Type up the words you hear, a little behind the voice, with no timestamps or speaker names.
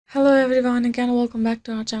everyone, again welcome back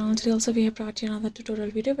to our channel. Today also we have brought you another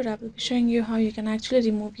tutorial video where I will be showing you how you can actually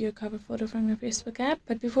remove your cover photo from your Facebook app.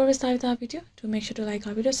 But before we start with our video, do make sure to like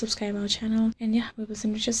our video, subscribe our channel, and yeah, we will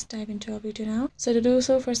simply just dive into our video now. So to do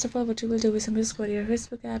so, first of all, what you will do is simply just go to your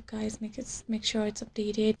Facebook app, guys. Make sure it's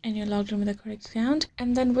updated and you're logged in with the correct account.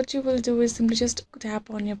 And then what you will do is simply just tap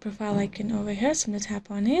on your profile icon over here. Simply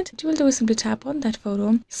tap on it. What you will do is simply tap on that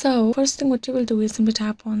photo. So first thing what you will do is simply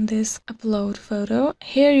tap on this upload photo.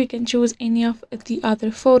 Here you can choose any of the other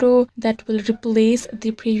photo that will replace the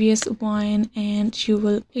previous one, and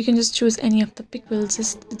you can just choose any of the pic. Will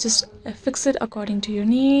just fix it according to your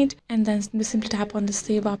need, and then simply tap on the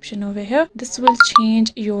save option over here. This will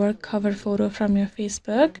change your cover photo from your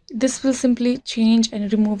Facebook. This will simply change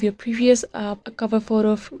and remove your previous cover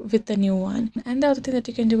photo with the new one. And the other thing that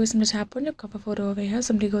you can do is simply tap on your cover photo over here.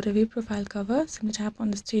 Simply go to view profile cover, simply tap on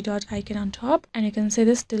this three dot icon on top, and you can say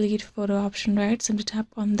this delete photo option, right? Simply tap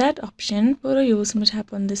on that option. Photo, you will simply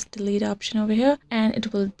tap on this delete option over here, and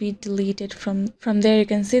it will be deleted from there. You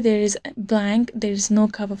can see there is blank, there is no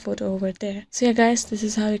cover photo over there. So yeah guys, this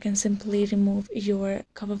is how you can simply remove your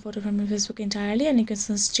cover photo from your Facebook entirely, and you can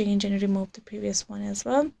just change and remove the previous one as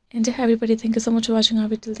well. And yeah, everybody, thank you so much for watching our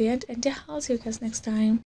video till the end, and yeah, I'll see you guys next time.